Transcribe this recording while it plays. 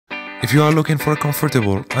If you are looking for a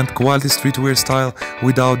comfortable and quality streetwear style,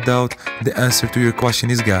 without doubt, the answer to your question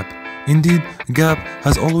is Gap. Indeed, Gap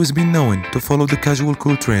has always been known to follow the casual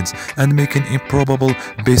cool trends and making improbable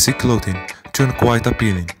basic clothing turn quite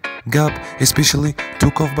appealing. Gap especially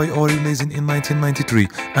took off by Ori Lazin in 1993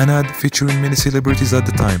 and had featuring many celebrities at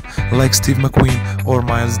the time like Steve McQueen or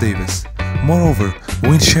Miles Davis. Moreover,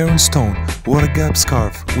 when Sharon Stone wore a Gap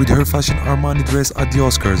scarf with her fashion Armani dress at the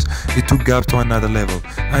Oscars, it took Gap to another level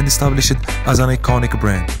and established it as an iconic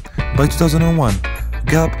brand. By 2001,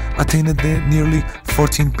 Gap attained nearly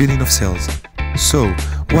 14 billion of sales. So,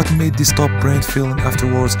 what made this top brand failing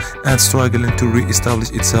afterwards and struggling to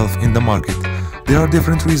re-establish itself in the market? There are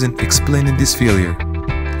different reasons explaining this failure.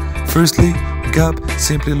 Firstly, Gap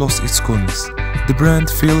simply lost its coolness. The brand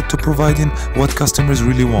failed to providing what customers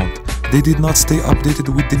really want. They did not stay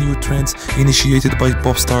updated with the new trends initiated by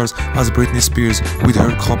pop stars as Britney Spears with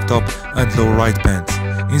her crop top and low-rise pants.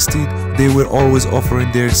 Instead, they were always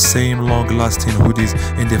offering their same long-lasting hoodies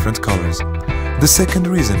in different colors. The second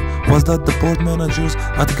reason was that the board managers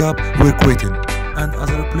at Gap were quitting, and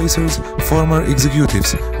as replacers, former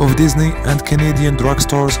executives of Disney and Canadian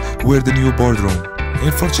drugstores were the new boardroom.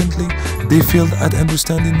 Unfortunately, they failed at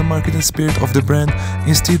understanding the marketing spirit of the brand.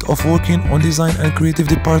 Instead of working on design and creative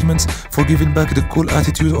departments for giving back the cool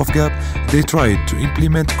attitude of Gap, they tried to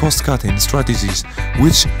implement cost-cutting strategies,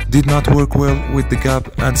 which did not work well with the Gap,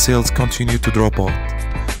 and sales continued to drop off.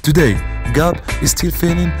 Today, Gap is still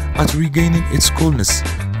failing at regaining its coolness,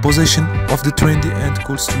 possession of the trendy and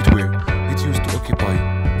cool streetwear it used to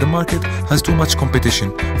occupy. The market has too much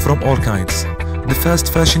competition from all kinds. The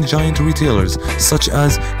fast fashion giant retailers such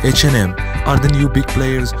as H&M are the new big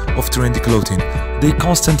players of trendy clothing. They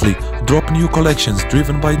constantly drop new collections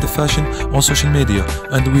driven by the fashion on social media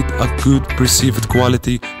and with a good perceived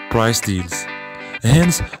quality price deals.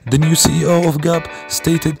 Hence, the new CEO of Gap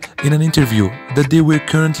stated in an interview that they were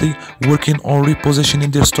currently working on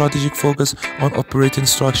repositioning their strategic focus on operating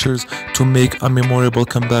structures to make a memorable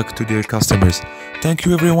comeback to their customers. Thank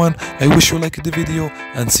you everyone, I wish you liked the video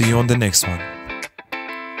and see you on the next one.